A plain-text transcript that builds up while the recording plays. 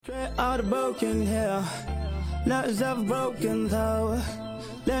Straight out of broken here, not as I've broken though.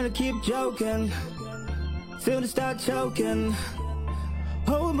 Let her keep joking, till they start choking.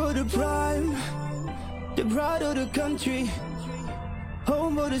 Home of the prime, the pride of the country.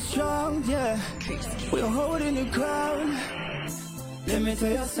 Home of the strong, yeah. We're holding the crown. Let me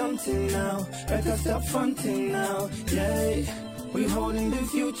tell you something now, better stop fronting now, yeah. We holding the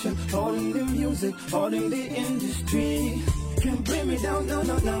future, holding the music, holding the industry. Can't bring me down, no,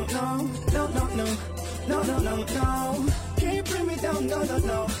 no, no, no, no, no, no, no, no, no, no. Can't bring me down, no, no,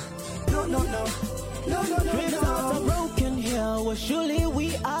 no, no, no, no, no, no, no, no. Are broken here, well surely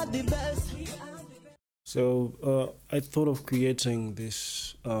we are the best. So I thought of creating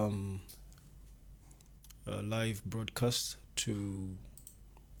this live broadcast to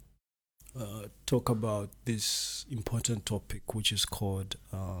talk about this important topic, which is called,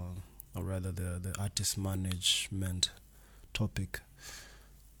 or rather, the artist management topic.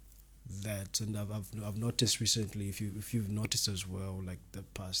 And I've noticed recently, if you've noticed as well, like the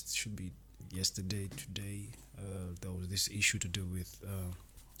past, should be yesterday, today, there was this issue to do with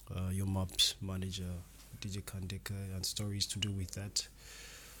your MAPS manager, DJ Kandeka, and stories to do with that.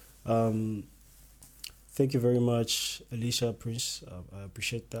 Thank you very much, Alicia Prince. I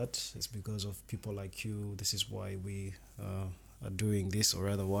appreciate that. It's because of people like you. This is why we are doing this, or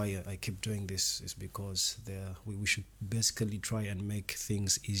rather why I keep doing this, is because we should basically try and make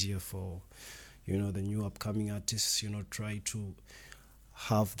things easier for, the new upcoming artists, try to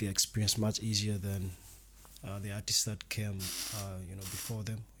have the experience much easier than the artists that came, before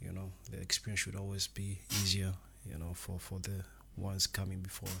them. The experience should always be easier, for the ones coming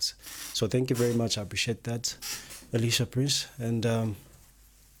before us. So thank you very much. I appreciate that, Alicia Prince. And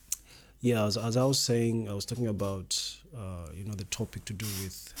as I was saying, I was talking about the topic to do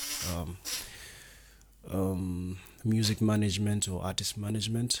with music management or artist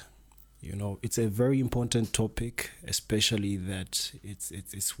management. It's a very important topic, especially that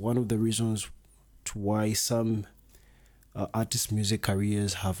it's one of the reasons to why some artist music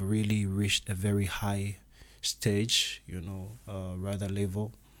careers have really reached a very high stage, rather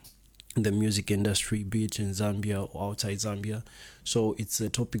level in the music industry, be it in Zambia or outside Zambia. So it's a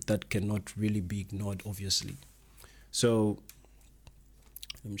topic that cannot really be ignored, obviously. So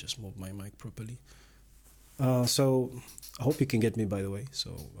let me just move my mic properly. So I hope you can get me, by the way.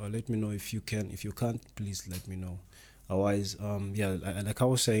 So let me know if you can. If you can't, please let me know. Otherwise, like I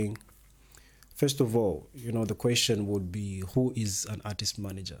was saying, first of all, the question would be, who is an artist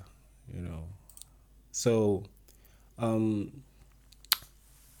manager? So,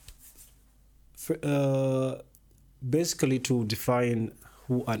 basically, to define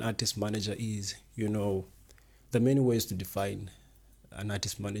who an artist manager is, there are many ways to define an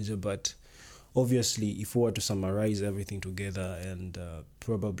artist manager, but obviously, if we were to summarize everything together and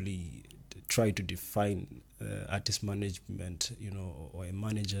probably try to define artist management, or a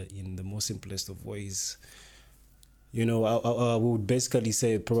manager in the most simplest of ways, I would basically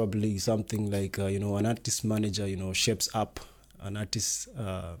say probably something like, an artist manager, shapes up an artist,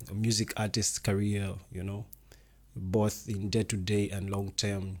 a music artist career, both in day-to-day and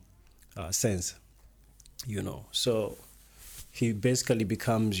long-term sense, So he basically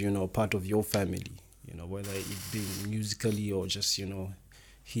becomes, part of your family, whether it be musically or just,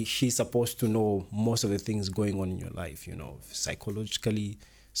 he's supposed to know most of the things going on in your life, psychologically,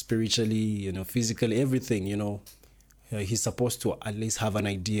 spiritually, physically, everything, he's supposed to at least have an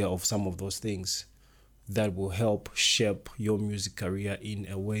idea of some of those things that will help shape your music career in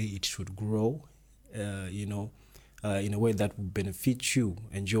a way it should grow, in a way that will benefit you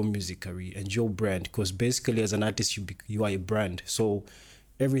and your music career and your brand. Because basically, as an artist, you are a brand. So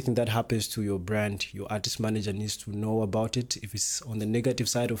everything that happens to your brand, your artist manager needs to know about it. If it's on the negative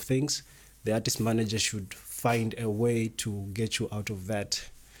side of things, the artist manager should find a way to get you out of that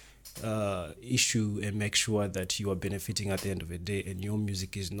issue and make sure that you are benefiting at the end of the day and your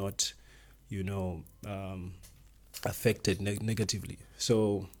music is not, affected negatively.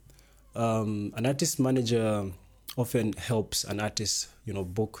 So an artist manager often helps an artist,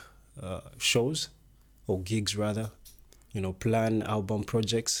 book shows or gigs rather, plan album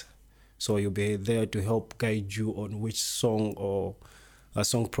projects. So you'll be there to help guide you on which song or a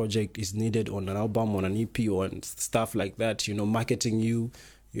song project is needed on an album, on an EP, or stuff like that, marketing you,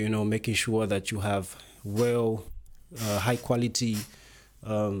 making sure that you have high quality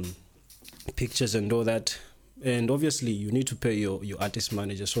pictures and all that. And obviously you need to pay your artist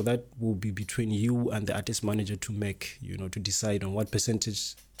manager. So that will be between you and the artist manager to make, to decide on what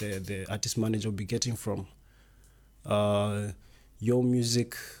percentage the artist manager will be getting from your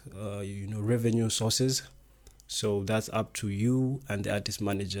music, revenue sources. So that's up to you and the artist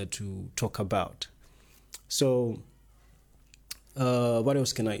manager to talk about. So what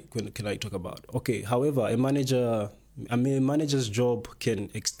else can I talk about? Okay, however, a manager's job can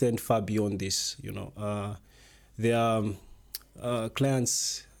extend far beyond this. There are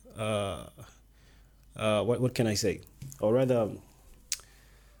clients. What can I say? Or rather,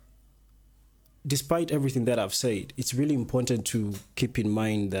 despite everything that I've said, it's really important to keep in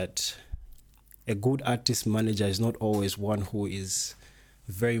mind that a good artist manager is not always one who is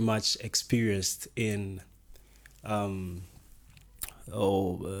very much experienced in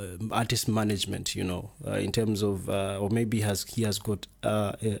artist management, in terms of, or maybe he has got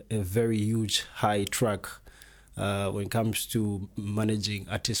a very huge high track when it comes to managing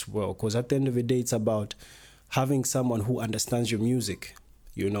artists well. Because at the end of the day, it's about having someone who understands your music.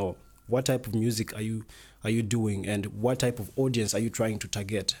 What type of music are you doing, and what type of audience are you trying to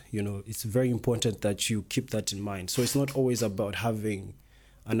target? It's very important that you keep that in mind. So it's not always about having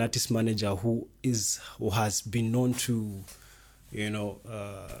an artist manager who has been known to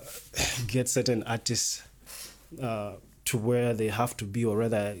get certain artists to where they have to be, or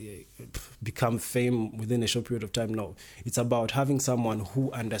rather become fame within a short period of time. No, it's about having someone who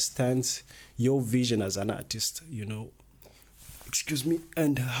understands your vision as an artist,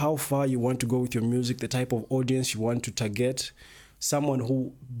 and how far you want to go with your music, the type of audience you want to target. Someone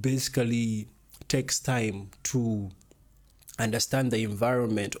who basically takes time to understand the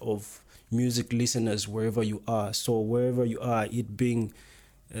environment of music listeners wherever you are. So wherever you are, it being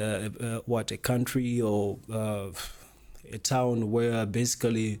a country or a town where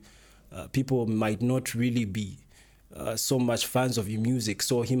basically people might not really be so much fans of your music.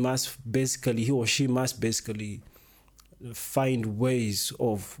 So he or she must basically find ways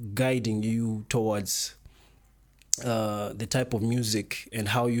of guiding you towards the type of music and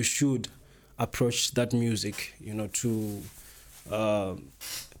how you should approach that music, to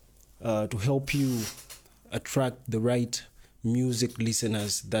help you attract the right music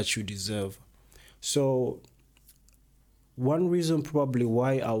listeners that you deserve. So one reason probably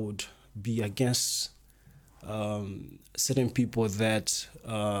why I would be against certain people that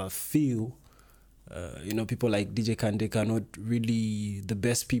feel people like DJ Kandeka are not really the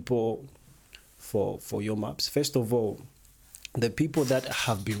best people for Yo Maps. First of all, the people that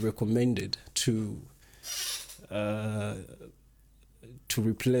have been recommended to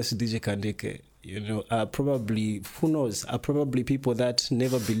replace DJ Kandeke, are probably, who knows, are probably people that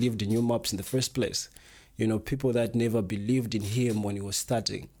never believed in Yo Maps in the first place. People that never believed in him when he was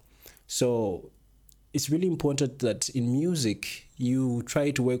starting. So it's really important that in music, you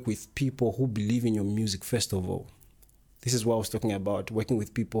try to work with people who believe in your music, first of all. This is what I was talking about, working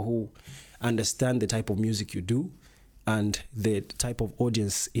with people who understand the type of music you do and the type of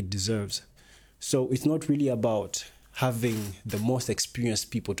audience it deserves. So it's not really about having the most experienced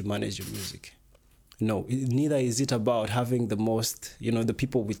people to manage your music. No, neither is it about having the most, the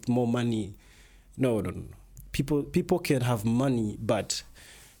people with more money. No. People can have money, but,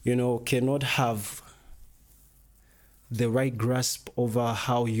 cannot have the right grasp over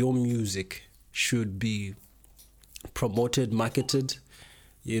how your music should be promoted, marketed,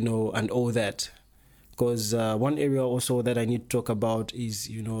 and all that. Because one area also that I need to talk about is,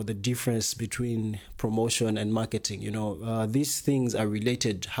 the difference between promotion and marketing. These things are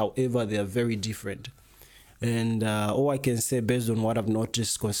related, however, they are very different. And all I can say based on what I've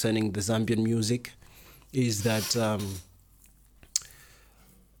noticed concerning the Zambian music is that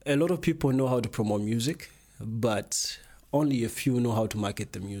a lot of people know how to promote music, but only a few know how to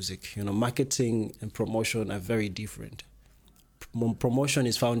market the music. Marketing and promotion are very different. Promotion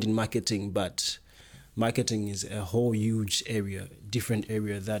is found in marketing, but marketing is a whole huge area, different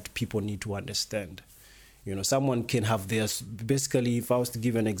area that people need to understand. Someone can have basically, if I was to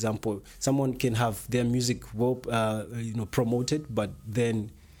give an example, someone can have their music promoted, but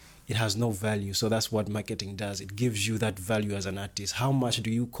then it has no value. So that's what marketing does. It gives you that value as an artist. How much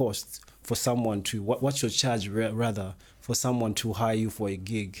do you cost for someone to, what's your charge rather for someone to hire you for a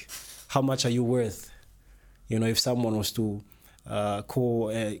gig? How much are you worth? If someone was to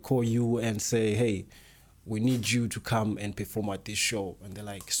call you and say, hey, we need you to come and perform at this show, and they're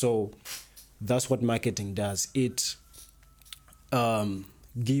like, so that's what marketing does. It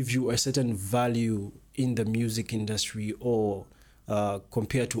gives you a certain value in the music industry or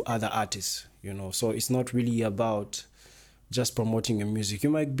compared to other artists, so it's not really about just promoting your music. You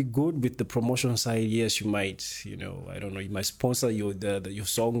might be good with the promotion side. Yes, you might, I don't know, you might sponsor your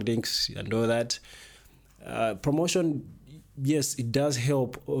song links and all that. Promotion, yes, it does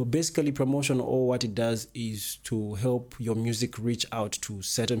help. Basically, promotion, or what it does is to help your music reach out to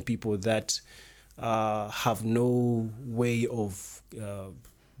certain people that have no way of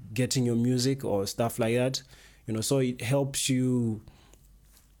getting your music or stuff like that, so it helps you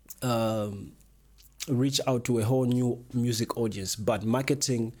reach out to a whole new music audience. But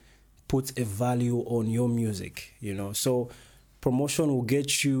marketing puts a value on your music, so promotion will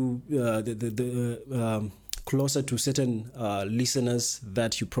get you closer to certain listeners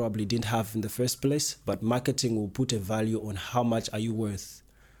that you probably didn't have in the first place. But marketing will put a value on how much are you worth.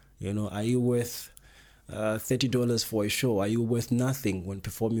 Are you worth $30 for a show? Are you worth nothing when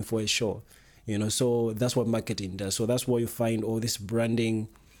performing for a show? So that's what marketing does. So that's why you find all this branding,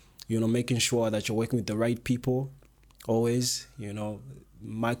 making sure that you're working with the right people. Always,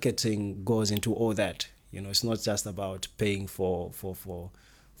 marketing goes into all that. It's not just about paying for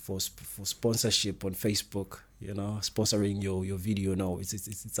sponsorship on Facebook, sponsoring your video. No,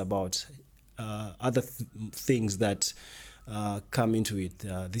 it's about other things that come into it.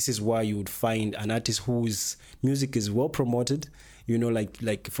 This is why you would find an artist whose music is well promoted.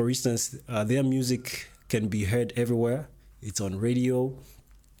 Like for instance, their music can be heard everywhere. It's on radio.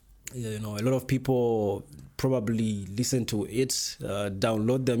 A lot of people probably listen to it,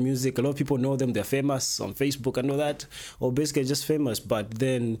 download their music. A lot of people know them. They're famous on Facebook and all that, or basically just famous. But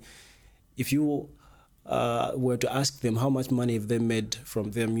then if you were to ask them how much money have they made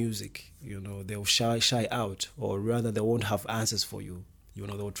from their music, they'll shy out, or rather they won't have answers for you.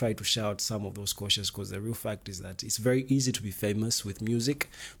 They'll try to shout some of those questions, because the real fact is that it's very easy to be famous with music,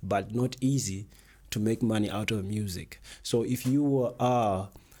 but not easy to make money out of music. So if you are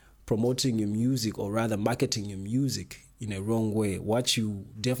promoting your music, or rather marketing your music in a wrong way, what you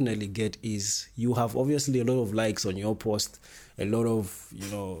definitely get is you have obviously a lot of likes on your post, a lot of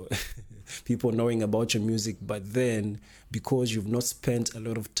people knowing about your music, but then because you've not spent a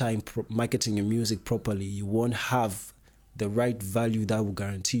lot of time marketing your music properly, you won't have the right value that will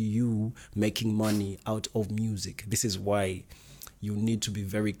guarantee you making money out of music. This is why you need to be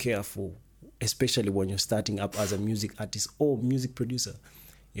very careful, especially when you're starting up as a music artist or music producer.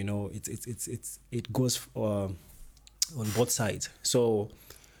 It goes on both sides. So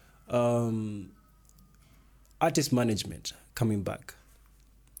artist management, coming back,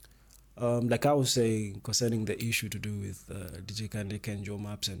 like I was saying concerning the issue to do with DJ Kandeke and Joe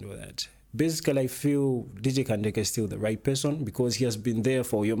Maps and all that. Basically, I feel DJ Kandeke is still the right person, because he has been there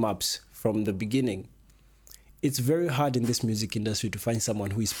for Yo Maps from the beginning. It's very hard in this music industry to find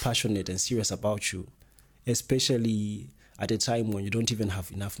someone who is passionate and serious about you, especially at a time when you don't even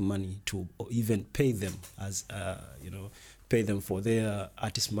have enough money to even pay them pay them for their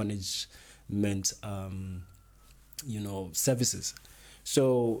artist management, services.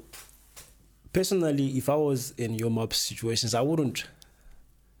 So personally, if I was in Yo Maps situations, I wouldn't,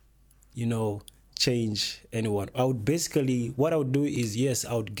 change anyone. I would basically, what I would do is, yes,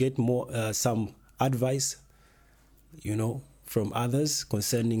 I would get more, some advice, from others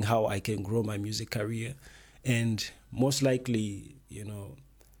concerning how I can grow my music career. And most likely,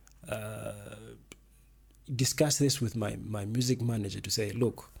 discuss this with my music manager to say,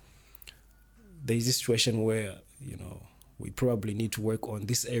 look, there is a situation where, we probably need to work on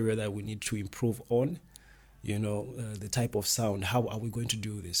this area that we need to improve on, the type of sound. How are we going to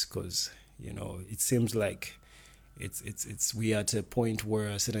do this? Because, it seems like we are at a point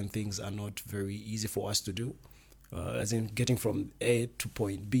where certain things are not very easy for us to do. As in getting from A to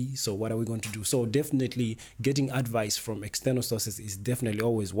point B. So what are we going to do? So definitely getting advice from external sources is definitely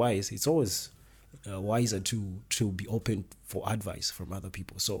always wise. It's always wiser to be open for advice from other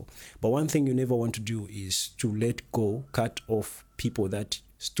people. So, but one thing you never want to do is to cut off people that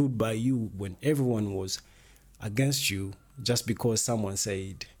stood by you when everyone was against you, just because someone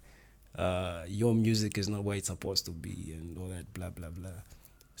said your music is not where it's supposed to be and all that blah blah blah.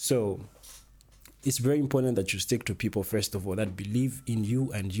 So it's very important that you stick to people, first of all, that believe in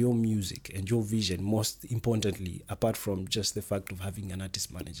you and your music and your vision, most importantly, apart from just the fact of having an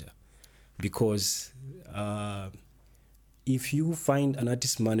artist manager. Because if you find an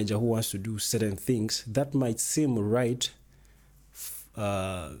artist manager who wants to do certain things, that might seem right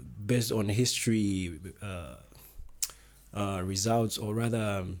based on history, results, or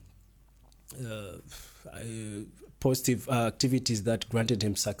rather positive activities that granted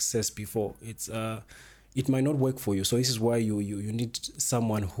him success before. It might not work for you. So this is why you need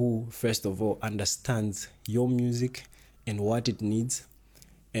someone who, first of all, understands your music and what it needs,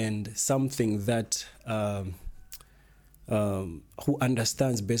 and something that who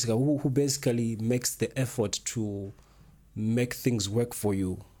understands basically, who basically makes the effort to make things work for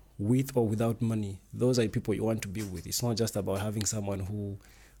you with or without money. Those are the people you want to be with. It's not just about having someone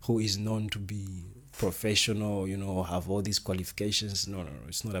who is known to be professional, have all these qualifications. No,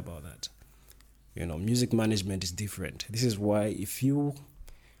 it's not about that. Music management is different. This is why if you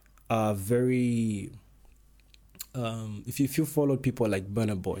are very if you follow people like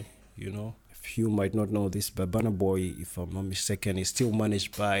Burna Boy, if you might not know this, but Burna Boy, if I'm not mistaken, is still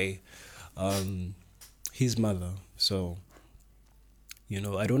managed by his mother. So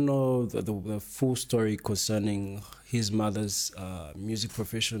I don't know the full story concerning his mother's music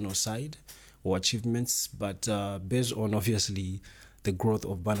professional side or achievements, but based on obviously the growth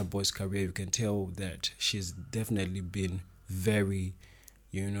of Burna Boy's career, you can tell that she's definitely been very,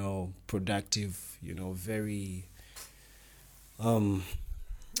 productive, very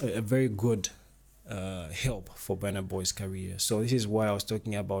a very good help for Burna Boy's career. So this is why I was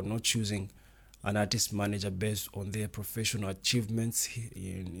talking about not choosing an artist manager based on their professional achievements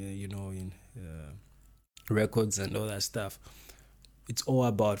in records and all that stuff. It's all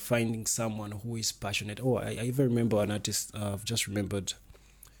about finding someone who is passionate. Oh, I even remember an artist. I've just remembered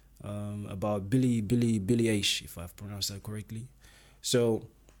about Billy Eilish, if I've pronounced that correctly. So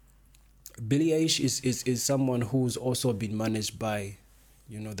Billy Eilish is someone who's also been managed by,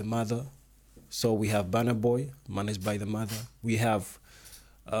 the mother. So we have Burna Boy managed by the mother. We have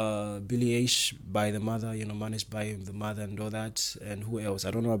Billy Eilish by the mother, managed by the mother and all that. And who else?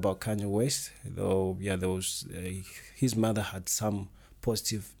 I don't know about Kanye West, though. Yeah, there was his mother had some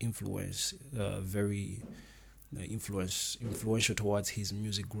positive influence, very influential towards his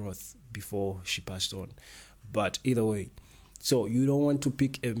music growth before she passed on. But either way, so you don't want to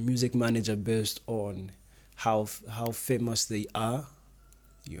pick a music manager based on how famous they are,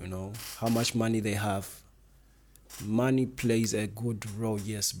 how much money they have. Money plays a good role,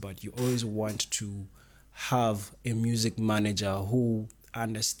 yes, but you always want to have a music manager who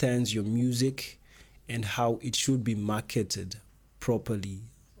understands your music and how it should be marketed properly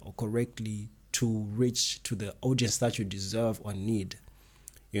or correctly to reach to the audience that you deserve or need,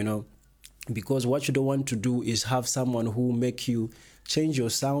 because what you don't want to do is have someone who make you change your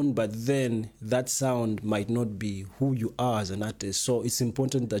sound, but then that sound might not be who you are as an artist. So it's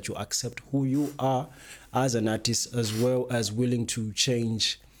important that you accept who you are as an artist, as well as willing to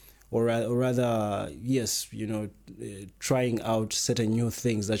change, or rather, yes, trying out certain new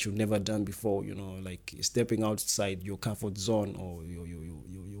things that you've never done before, like stepping outside your comfort zone, or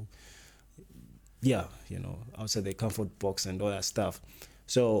outside the comfort box and all that stuff.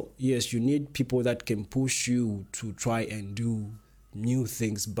 So yes, you need people that can push you to try and do new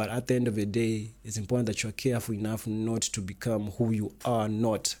things, but at the end of the day, it's important that you're careful enough not to become who you are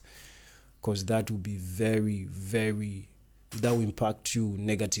not, because that will be very, very, that will impact you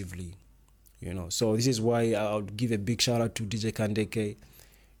negatively, So this is why I'll give a big shout out to DJ Kandeke.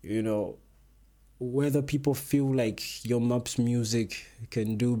 Whether people feel like Yo Map's music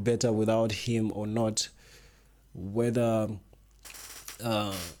can do better without him or not, whether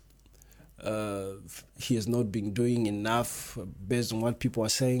he has not been doing enough based on what people are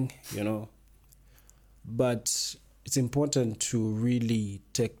saying, but it's important to really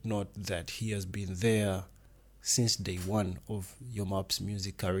take note that he has been there since day one of Yo Map's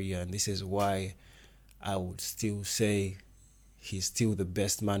music career, and this is why I would still say he's still the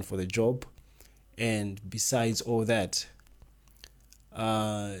best man for the job. And besides all that,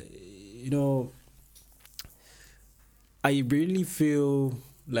 I really feel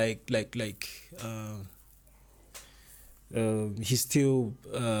like he's still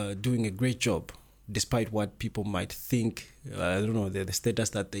doing a great job, despite what people might think. I don't know the status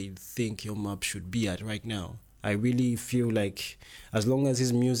that they think Yo Map should be at right now. I really feel like as long as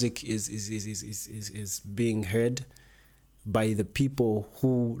his music is being heard by the people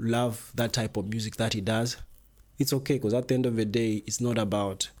who love that type of music that he does, it's okay, because at the end of the day, it's not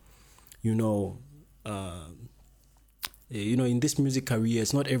about, in this music career,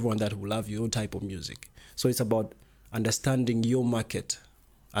 it's not everyone that will love your type of music. So it's about understanding your market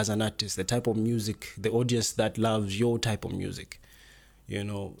as an artist, the type of music, the audience that loves your type of music.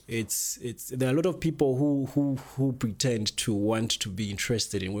 It's there are a lot of people who pretend to want to be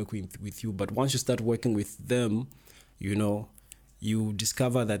interested in working with you, but once you start working with them, you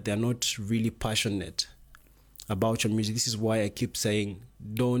discover that they're not really passionate about your music. This is why I keep saying,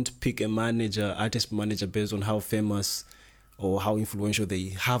 don't pick a artist manager based on how famous or how influential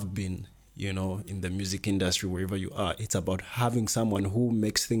they have been, in the music industry, wherever you are. It's about having someone who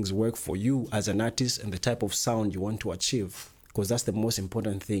makes things work for you as an artist and the type of sound you want to achieve, because that's the most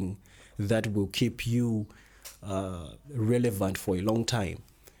important thing that will keep you relevant for a long time.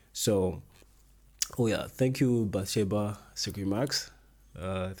 So, thank you, Bathsheba Secret Max.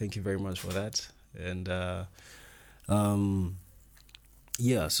 Thank you very much for that. And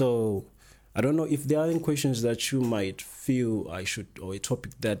so I don't know if there are any questions that you might feel I should, or a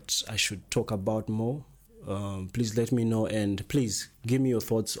topic that I should talk about more. Please let me know, and please give me your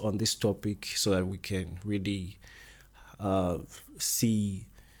thoughts on this topic so that we can really see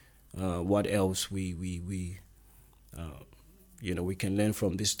what else we we can learn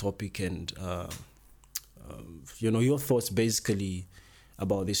from this topic, and your thoughts basically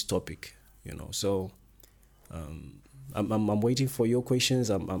about this topic. So I'm waiting for your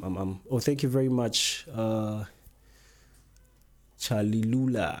questions. Oh, thank you very much,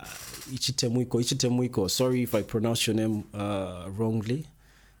 Chalilula Ichitemuiko. Sorry if I pronounced your name wrongly.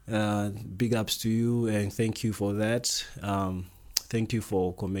 Big ups to you, and thank you for that. Thank you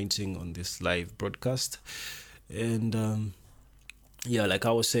for commenting on this live broadcast. And like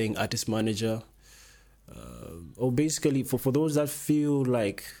I was saying, artist manager. Or basically, for those that feel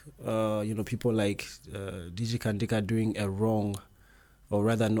like people like DJ Kandika are doing a wrong, or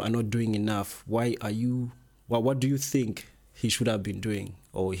rather are not doing enough. What do you think he should have been doing,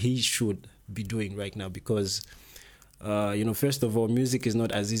 or he should be doing right now? Because first of all, music is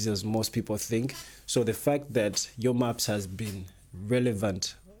not as easy as most people think. So the fact that Yo Maps has been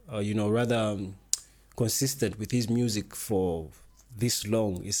relevant, consistent with his music for this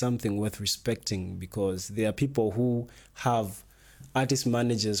long is something worth respecting, because there are people who have artist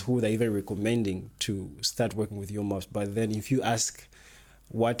managers who they're even recommending to start working with Yo Maps. But then if you ask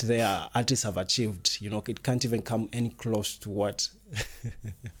what their artists have achieved, it can't even come any close to what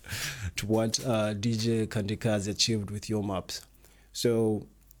DJ Kandika has achieved with Yo Maps. So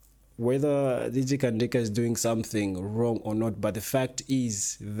whether DJ Kandika is doing something wrong or not, but the fact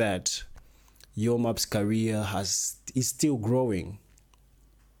is that Yo Maps' career is still growing,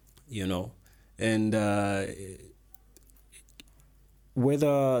 and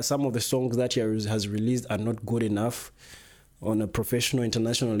whether some of the songs that he has released are not good enough on a professional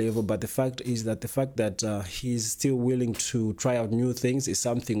international level, but the fact that he's still willing to try out new things is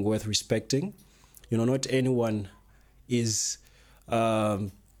something worth respecting. Not anyone is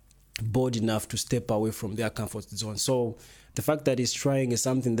bold enough to step away from their comfort zone. So the fact that he's trying is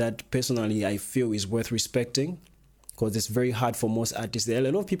something that personally I feel is worth respecting, because it's very hard for most artists. A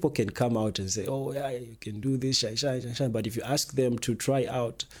lot of people can come out and say, oh yeah, you can do this, shine. But if you ask them to try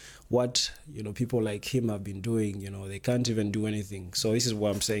out what people like him have been doing, they can't even do anything. So this is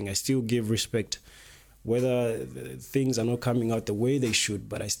what I'm saying. I still give respect, whether things are not coming out the way they should,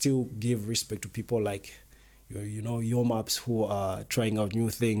 but I still give respect to people like Yo Maps, who are trying out new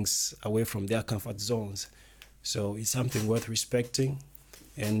things away from their comfort zones. So it's something worth respecting.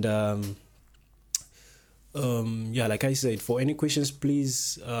 And like I said, for any questions,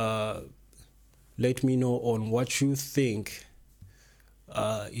 please let me know on what you think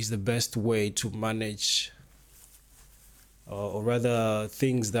is the best way to manage, or rather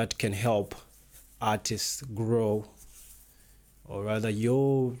things that can help artists grow, or rather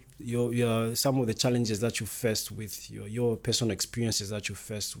your some of the challenges that you faced with your personal experiences that you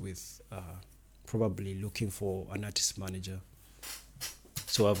faced with probably looking for an artist manager.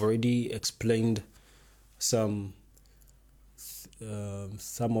 So I've already explained some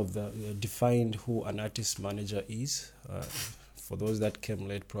of the defined who an artist manager is. For those that came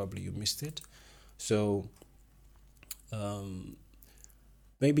late, probably you missed it. So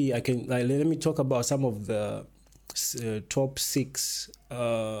maybe I can let me talk about some of the top 6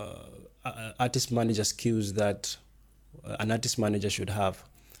 artist manager skills that an artist manager should have.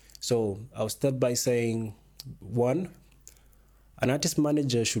 So I'll start by saying 1, an artist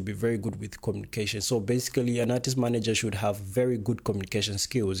manager should be very good with communication. So basically, an artist manager should have very good communication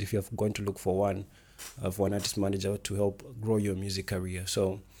skills if you're going to look for an artist manager to help grow your music career.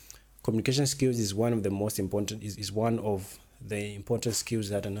 So communication skills is one of the most important, is one of the important skills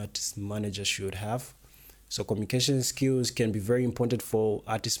that an artist manager should have. So communication skills can be very important for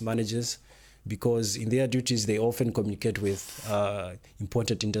artist managers, because in their duties they often communicate with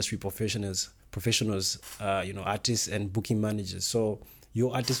important industry professionals, artists and booking managers. So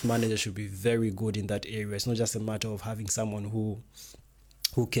your artist manager should be very good in that area. It's not just a matter of having someone who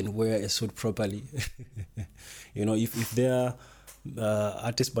can wear a suit properly. If their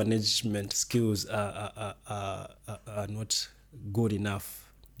artist management skills are not good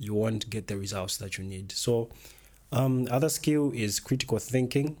enough, you won't get the results that you need. So other skill is critical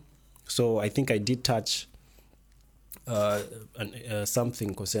thinking. So I think I did touch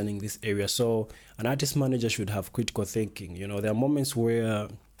something concerning this area. So an artist manager should have critical thinking. There are moments where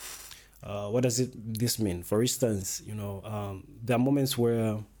what does this mean? For instance, there are moments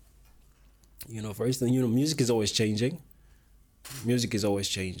where music is always changing.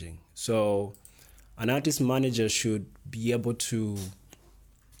 So an artist manager should be able to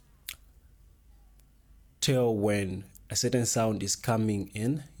tell when a certain sound is coming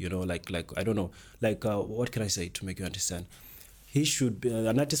in, like I don't know, like what can I say to make you understand? He should be,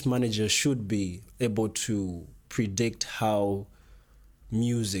 an artist manager should be able to predict how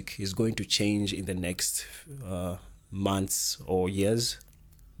music is going to change in the next months or years,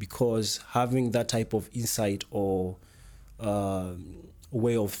 because having that type of insight or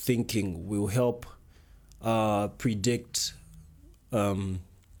way of thinking will help predict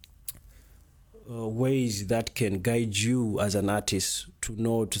ways that can guide you as an artist to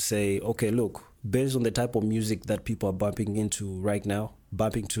know, to say, okay, look, based on the type of music that people are bumping to right now,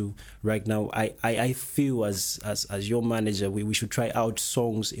 I feel as your manager, we should try out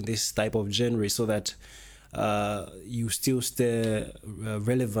songs in this type of genre so that you still stay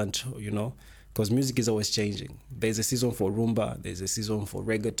relevant, because music is always changing. There's a season for rumba, there's a season for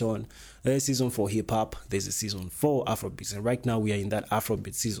reggaeton, there's a season for hip-hop, there's a season for Afrobeats, and right now we are in that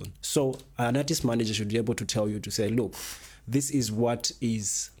Afrobeat season. So an artist manager should be able to tell you, to say, look, this is what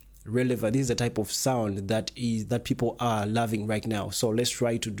is relevant, this is the type of sound that people are loving right now, so let's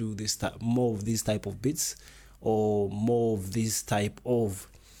try to do more of these type of beats, or more of this type of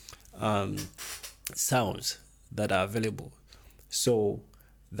sounds that are available. So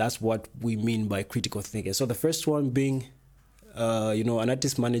that's what we mean by critical thinking. So the first one being, an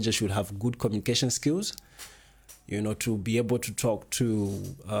artist manager should have good communication skills, to be able to talk to,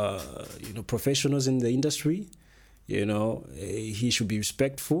 professionals in the industry. He should be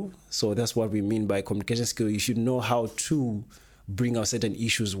respectful. So that's what we mean by communication skill. You should know how to bring out certain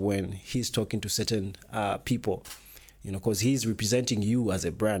issues when he's talking to certain people, because he's representing you as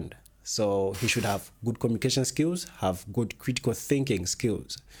a brand. So he should have good communication skills, have good critical thinking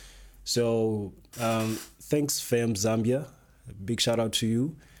skills. So thanks, Fame Zambia. Big shout out to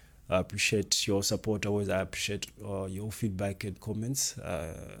you. I appreciate your support always. I appreciate your feedback and comments.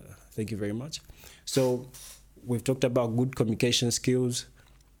 Thank you very much. So we've talked about good communication skills,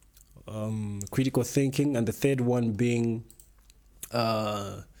 critical thinking, and the third one being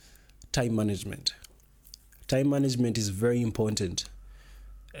time management. Time management is very important,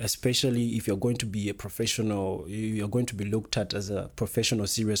 especially if you're going to be a professional, you're going to be looked at as a professional,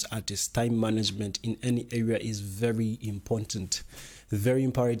 serious artist. Time management in any area is very important, very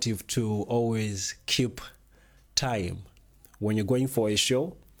imperative to always keep time. When you're going for a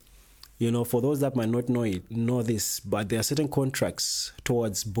show, for those that might not know this, but there are certain contracts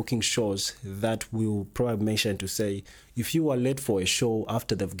towards booking shows that will probably mention to say, if you are late for a show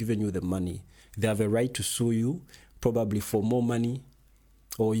after they've given you the money, they have a right to sue you, probably for more money,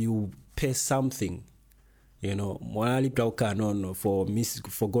 or you pay something, for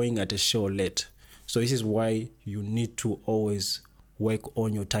going at a show late. So this is why you need to always work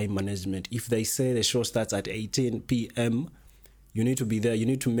on your time management. If they say the show starts at 18 p.m., you need to be there. You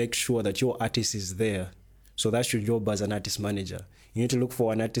need to make sure that your artist is there. So that's your job as an artist manager. You need to look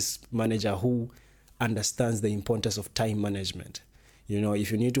for an artist manager who understands the importance of time management.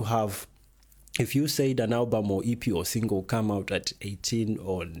 If you said an album or EP or single come out at 18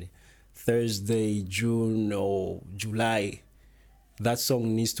 on Thursday, June or July, that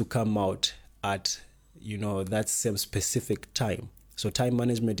song needs to come out at, that same specific time. So time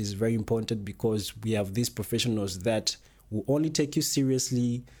management is very important, because we have these professionals that will only take you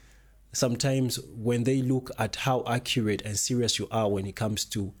seriously sometimes when they look at how accurate and serious you are when it comes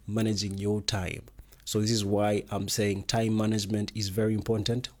to managing your time. So this is why I'm saying time management is very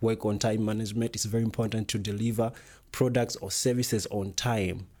important. Work on time management. It's very important to deliver products or services on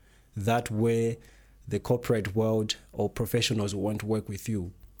time. That way the corporate world or professionals will want to work with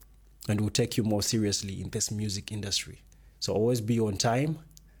you and will take you more seriously in this music industry. So always be on time,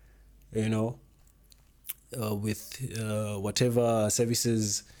 with whatever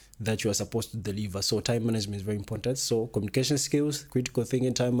services that you are supposed to deliver. So time management is very important. So communication skills, critical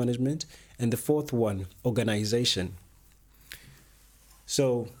thinking, time management. And the fourth one, organization.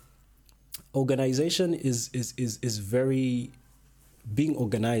 So organization is very, being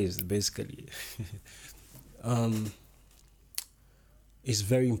organized basically is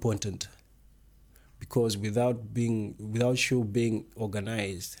very important, because without you being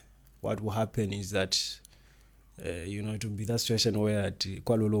organized, what will happen is that it will be that situation where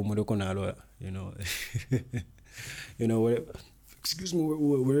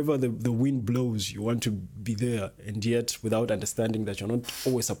wherever the wind blows, you want to be there, and yet without understanding that you're not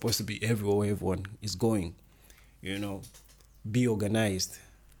always supposed to be everywhere where everyone is going. Be organized.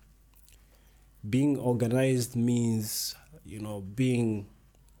 Being organized means, being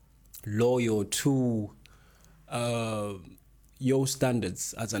loyal to your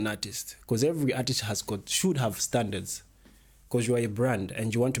standards as an artist, because every artist should have standards. because you are a brand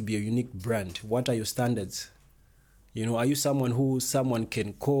and you want to be a unique brand. What are your standards? You know, are you someone who someone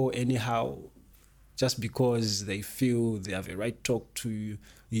can call anyhow just because they feel they have a right to talk to you?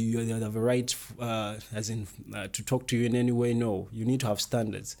 They have a right, to talk to you in any way? No, you need to have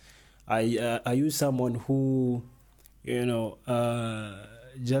standards. Are you someone who, you know,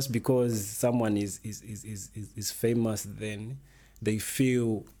 just because someone is famous, then they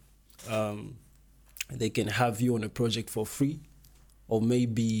feel they can have you on a project for free, or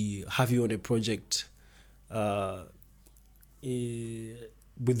maybe have you on a project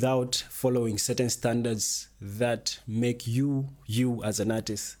without following certain standards that make you as an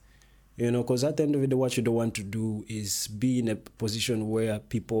artist? You know, because at the end of the day, what you don't want to do is be in a position where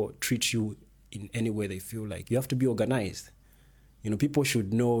people treat you in any way they feel like. You have to be organized. You know, people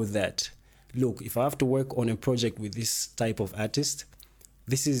should know that, look, if I have to work on a project with this type of artist,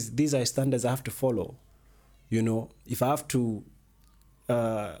 these are standards I have to follow. You know, if I have to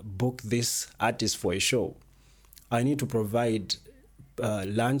book this artist for a show, I need to provide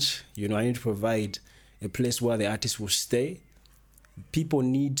lunch. You know, I need to provide a place where the artist will stay. People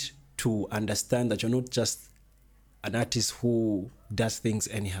need to understand that you're not just an artist who does things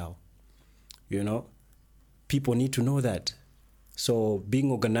anyhow. You know, people need to know that. So being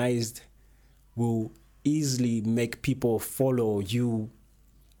organized will easily make people follow you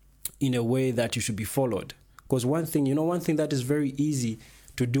in a way that you should be followed. Because one thing that is very easy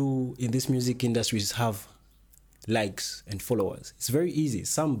to do in this music industry is have likes and followers. It's very easy.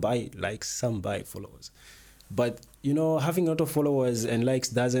 Some buy likes, some buy followers. But, you know, having a lot of followers and likes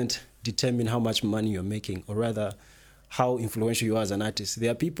doesn't determine how much money you're making, or rather how influential you are as an artist. There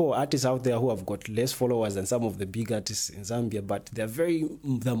are artists out there who have got less followers than some of the big artists in Zambia, but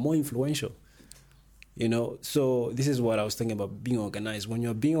they're more influential. You know, so this is what I was thinking about being organized. When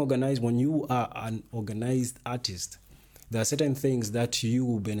you're being organized, when you are an organized artist, there are certain things that you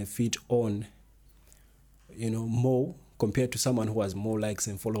will benefit on, you know, more compared to someone who has more likes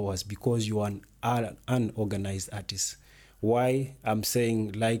and followers, because you are an unorganized artist. Why I'm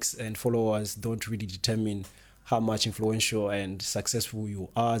saying likes and followers don't really determine how much influential and successful you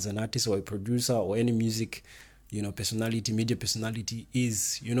are as an artist or a producer or any music, you know, personality, media personality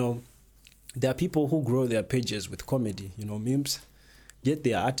is. You know, there are people who grow their pages with comedy, you know, memes, yet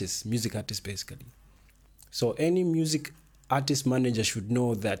they are artists, music artists basically. So any music artist manager should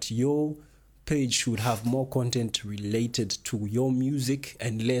know that your page should have more content related to your music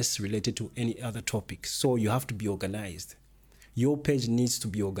and less related to any other topic. So you have to be organized. Your page needs to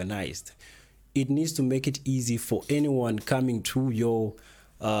be organized. It needs to make it easy for anyone coming to your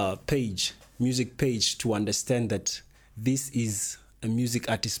page, music page, to understand that this is a music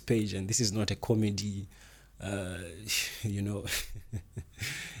artist page and this is not a comedy, meme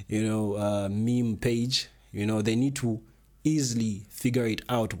page. You know, they need to easily figure it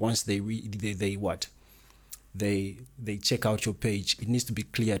out once they check out your page. It needs to be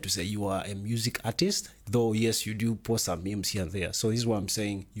clear to say you are a music artist, though yes, you do post some memes here and there. So this is what I'm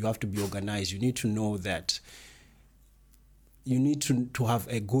saying. You have to be organized. You need to know that you need to have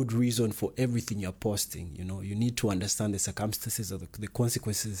a good reason for everything you're posting. You know, you need to understand the circumstances or the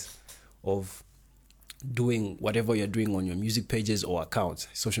consequences of doing whatever you're doing on your music pages or accounts,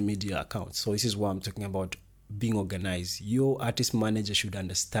 social media accounts. So this is what I'm talking about, being organized. Your artist manager should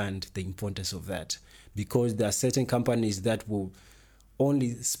understand the importance of that, because there are certain companies that will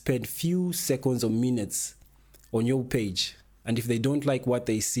only spend few seconds or minutes on your page, and if they don't like what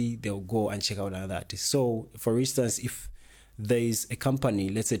they see, they'll go and check out another artist. So for instance, if there is a company,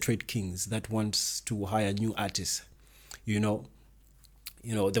 let's say Trade Kings, that wants to hire new artists, you know,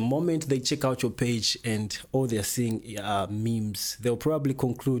 the moment they check out your page and all they're seeing are memes, they'll probably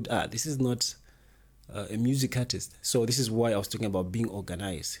conclude, this is not a music artist. So this is why I was talking about being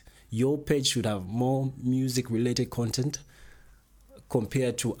organized. Your page should have more music related content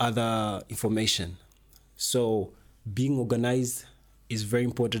compared to other information. So being organized is very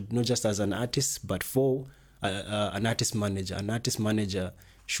important, not just as an artist, but for an artist manager. An artist manager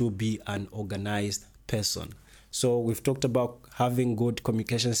should be an organized person. So we've talked about having good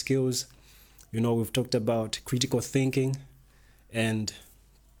communication skills. You know, we've talked about critical thinking and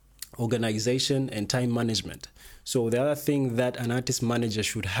organization and time management. So the other thing that an artist manager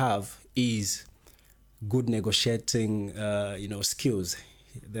should have is good negotiating, skills.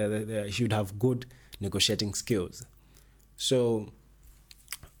 They should have good negotiating skills. So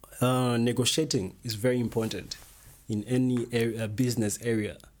negotiating is very important in any business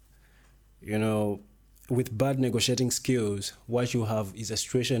area. You know, with bad negotiating skills, what you have is a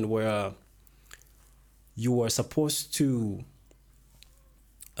situation where you are supposed to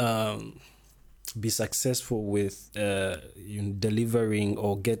be successful with delivering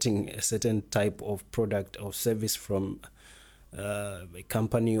or getting a certain type of product or service from a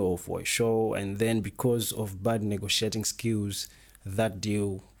company or for a show, and then because of bad negotiating skills, that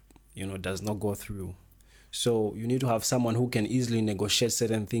deal, does not go through. So you need to have someone who can easily negotiate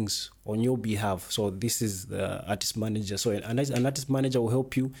certain things on your behalf. So this is the artist manager. So an artist manager will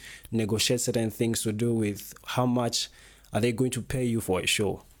help you negotiate certain things to do with how much are they going to pay you for a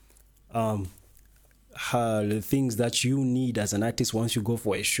show. The things that you need as an artist once you go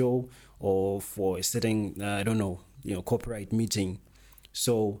for a show or for a certain, corporate meeting.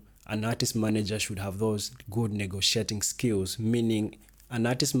 So an artist manager should have those good negotiating skills, meaning an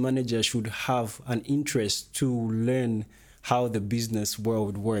artist manager should have an interest to learn how the business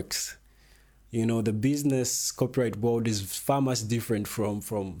world works. The business corporate world is far much different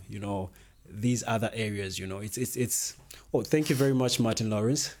from these other areas. It's Oh, thank you very much, Martin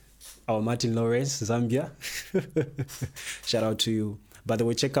Lawrence. Our Martin Lawrence, Zambia. Shout out to you. By the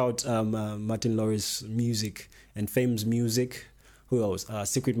way, check out Martin Lawrence music and Fame's music. Who else?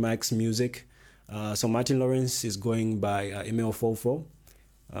 Secret Max music. So Martin Lawrence is going by Emil Fofo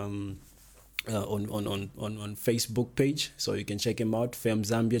on Facebook page, so you can check him out. Fame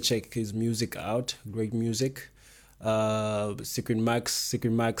Zambia, check his music out. Great music. Secret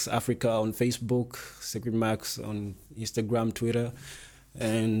Max Africa on Facebook, Secret Max on Instagram, Twitter,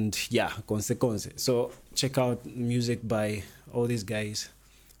 and Consequence. So check out music by all these guys.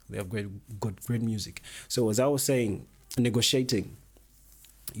 They have great music. So as I was saying, negotiating.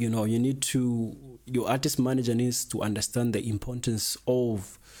 Your artist manager needs to understand the importance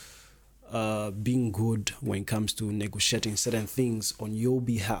of being good when it comes to negotiating certain things on your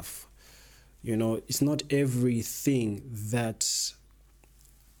behalf. It's not everything that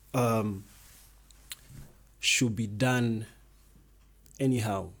should be done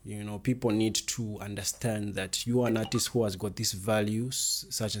anyhow. People need to understand that you are an artist who has got this value,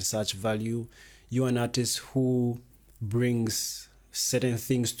 such and such value. You are an artist who brings certain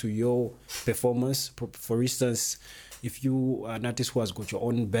things to your performance. For instance, if you are an artist who has got your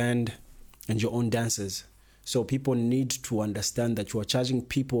own band and your own dancers, so people need to understand that you are charging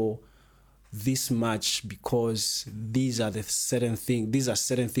people this much because these are certain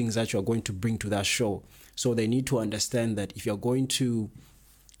things that you are going to bring to that show. So they need to understand that they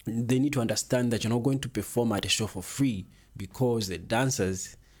need to understand that you're not going to perform at a show for free, because the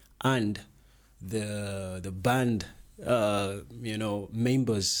dancers and the band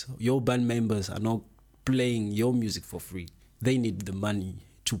members, your band members, are not playing your music for free. They need the money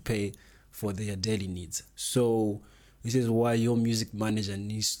to pay for their daily needs. So this is why your music manager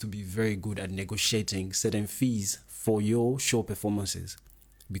needs to be very good at negotiating certain fees for your show performances.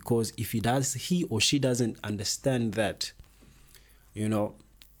 Because if he or she doesn't understand that,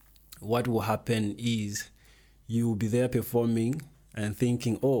 what will happen is you will be there performing and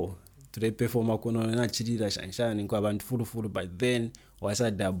thinking, oh, today performer kono na chidira shanshani kwa bantu fulu, but then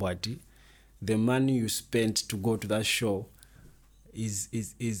wasa dabwati, the money you spent to go to that show is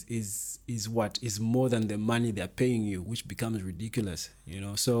more than the money they're paying you, which becomes ridiculous.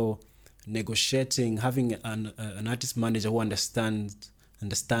 So negotiating, having an artist manager who understands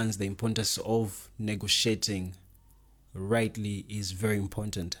the importance of negotiating rightly is very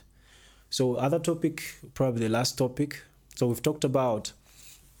important. So other topic, probably the last topic. So we've talked about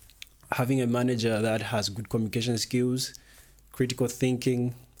having a manager that has good communication skills, critical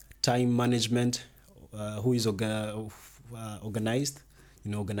thinking, time management, who is organized,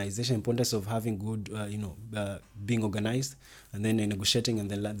 organization, importance of having good, being organized, and then negotiating. And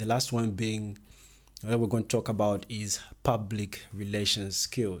then the last one being, what we're going to talk about is public relations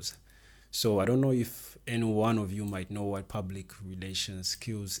skills. So I don't know if any one of you might know what public relations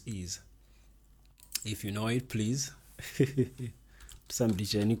skills is. If you know it, please. Somebody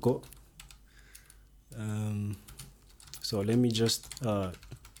Nico. So let me just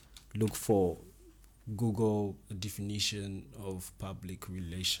look for Google definition of public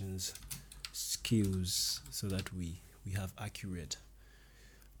relations skills so that we have accurate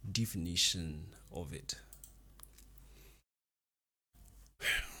definition of it.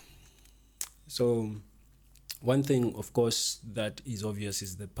 So one thing, of course, that is obvious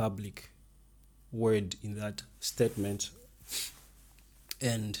is the public word in that statement,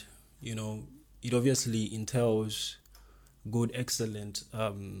 and it obviously entails good, excellent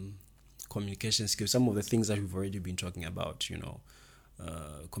communication skills. Some of the things that we've already been talking about,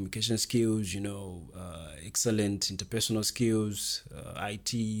 communication skills, excellent interpersonal skills,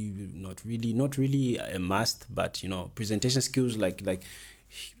 IT, not really a must, but presentation skills, like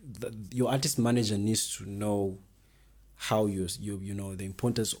your artist manager needs to know how you know, the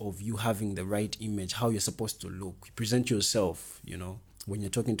importance of you having the right image, how you're supposed to look, you present yourself, you know, when you're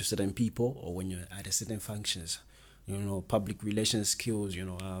talking to certain people or when you're at a certain functions, you know, public relations skills, you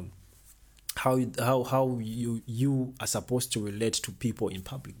know, how you are supposed to relate to people in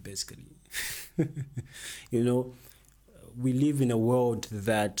public, basically. You know, we live in a world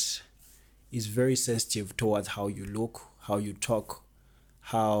that is very sensitive towards how you look, how you talk,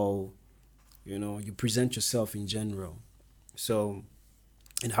 how, you know, you present yourself in general. So,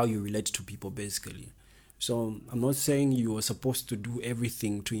 and how you relate to people, basically. So I'm not saying you are supposed to do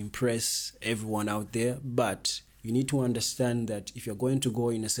everything to impress everyone out there, but you need to understand that if you're going to go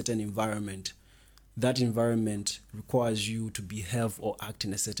in a certain environment, that environment requires you to behave or act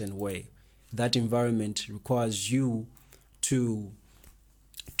in a certain way. That environment requires you to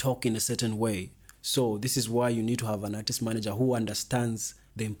talk in a certain way. So this is why you need to have an artist manager who understands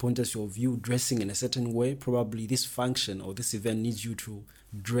the importance of you dressing in a certain way. Probably this function or this event needs you to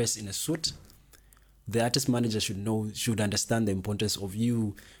dress in a suit. The artist manager should understand the importance of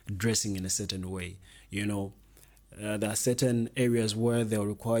you dressing in a certain way. You know, there are certain areas where they'll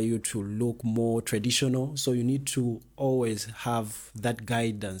require you to look more traditional. So you need to always have that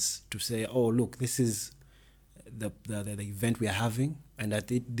guidance to say, oh, look, this is the event we are having. And at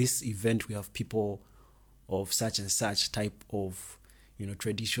this event, we have people of such and such type of, you know,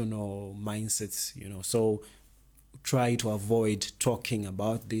 traditional mindsets, you know. So try to avoid talking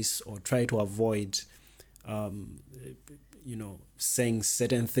about this, or try to avoid, you know, saying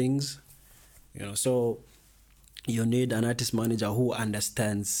certain things, you know. So you need an artist manager who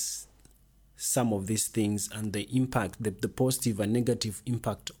understands some of these things and the impact, the positive and negative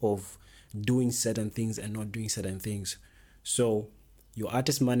impact of doing certain things and not doing certain things. So your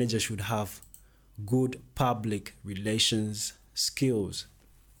artist manager should have good public relations skills.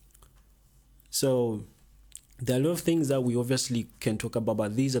 So there are a lot of things that we obviously can talk about,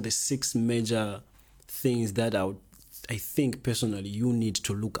 but these are the 6 major things that I think personally you need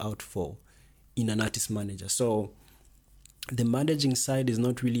to look out for in an artist manager. So the managing side is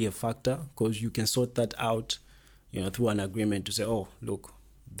not really a factor, because you can sort that out, you know, through an agreement to say, oh, look,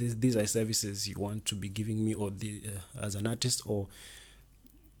 these are services you want to be giving me, or as an artist,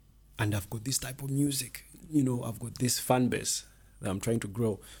 and I've got this type of music, you know, I've got this fan base that I'm trying to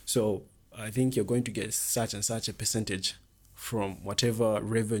grow. So I think you're going to get such and such a percentage from whatever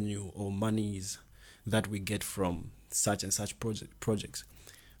revenue or monies that we get from such and such projects.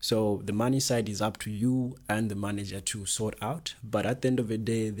 So the money side is up to you and the manager to sort out. But at the end of the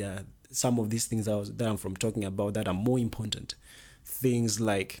day, there are some of these things that I'm talking about that are more important. Things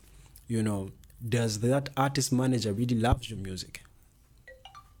like, you know, does that artist manager really love your music?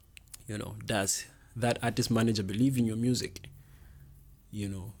 You know, does that artist manager believe in your music? You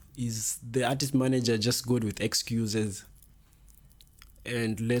know, is the artist manager just good with excuses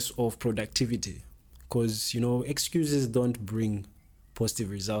and less of productivity? Because, you know, excuses don't bring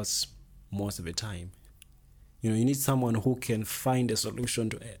positive results most of the time. You know, you need someone who can find a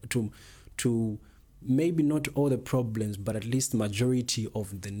solution to maybe not all the problems, but at least majority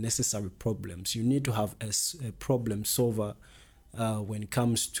of the necessary problems. You need to have a problem solver when it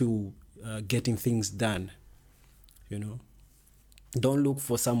comes to getting things done. You know, don't look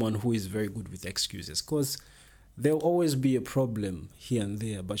for someone who is very good with excuses, because there'll always be a problem here and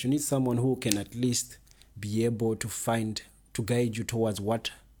there, but you need someone who can at least be able to guide you towards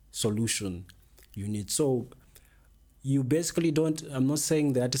what solution you need. So you basically I'm not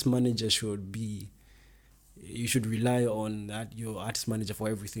saying the artist manager you should rely on that your artist manager for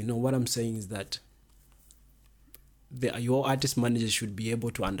everything. No, what I'm saying is that your artist manager should be able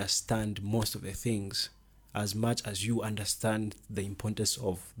to understand most of the things as much as you understand the importance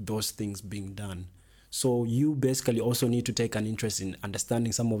of those things being done. So you basically also need to take an interest in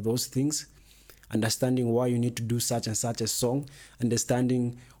understanding some of those things, understanding why you need to do such and such a song,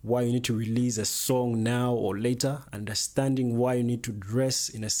 understanding why you need to release a song now or later, understanding why you need to dress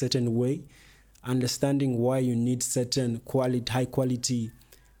in a certain way, understanding why you need certain high quality,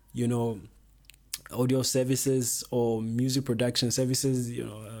 you know, audio services or music production services, you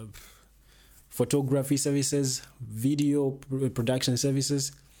know, photography services, video production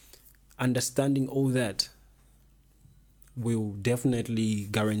services. Understanding all that will definitely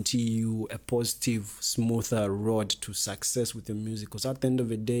guarantee you a positive, smoother road to success with your music. Because at the end of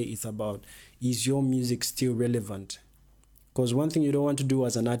the day, it's about, is your music still relevant? Because one thing you don't want to do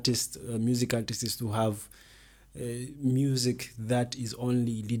as an artist, a music artist, is to have music that is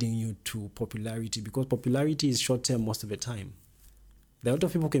only leading you to popularity, because popularity is short-term most of the time. There are a lot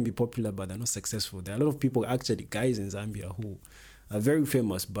of people can be popular, but they're not successful. There are a lot of people, actually, guys in Zambia who are very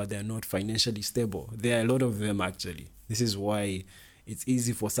famous, but they're not financially stable. There are a lot of them, actually. This is why it's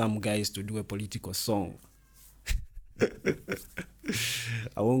easy for some guys to do a political song.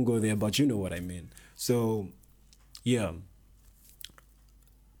 I won't go there, but you know what I mean. So, yeah.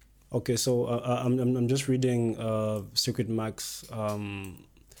 Okay, so I'm just reading Secret Max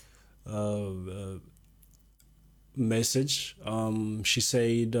message. She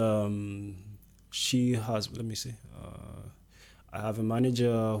said she has. Let me see. I have a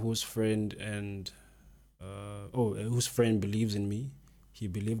manager whose friend whose friend believes in me. He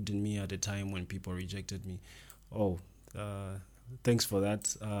believed in me at a time when people rejected me. Oh, thanks for that,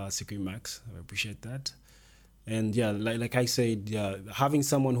 Secret Max. I appreciate that. And yeah, like I said, yeah, having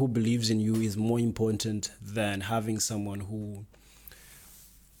someone who believes in you is more important than having someone who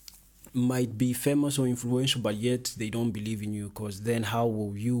might be famous or influential, but yet they don't believe in you. Because then, how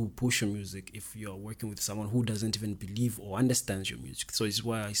will you push your music if you're working with someone who doesn't even believe or understands your music? So it's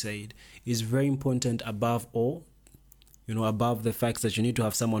why I said it's very important above all, above the fact that you need to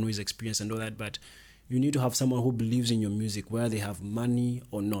have someone who is experienced and all that, but you need to have someone who believes in your music, whether they have money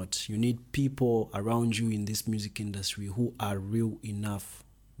or not. You need people around you in this music industry who are real enough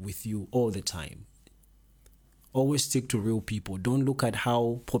with you all the time. Always stick to real people. Don't look at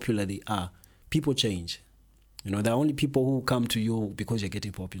how popular they are. People change. There are only people who come to you because you're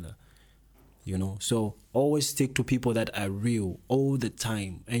getting popular. So always stick to people that are real all the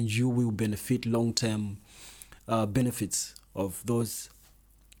time, and you will benefit long-term benefits of those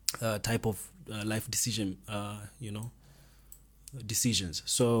type of life decisions.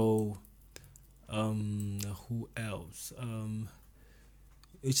 So who else?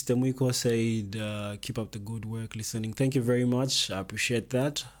 Ichtemwiko said, keep up the good work listening. Thank you very much. I appreciate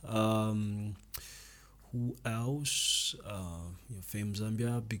that. Who else? Your Fame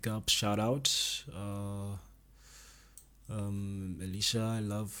Zambia, big up, shout out. Elisha, I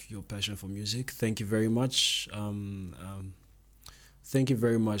love your passion for music. Thank you very much. Thank you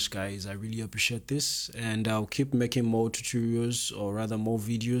very much, guys. I really appreciate this, and I'll keep making more tutorials, or rather more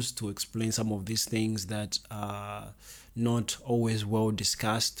videos, to explain some of these things that are not always well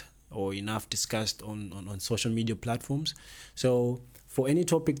discussed or enough discussed on social media platforms. So for any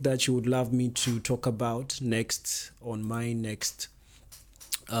topic that you would love me to talk about next on my next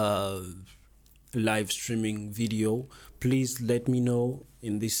live streaming video, please let me know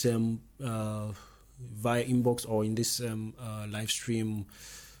in this via inbox or in this live stream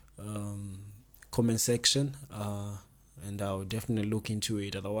comment section, and I'll definitely look into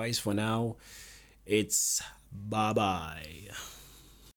it. Otherwise, for now, it's bye bye.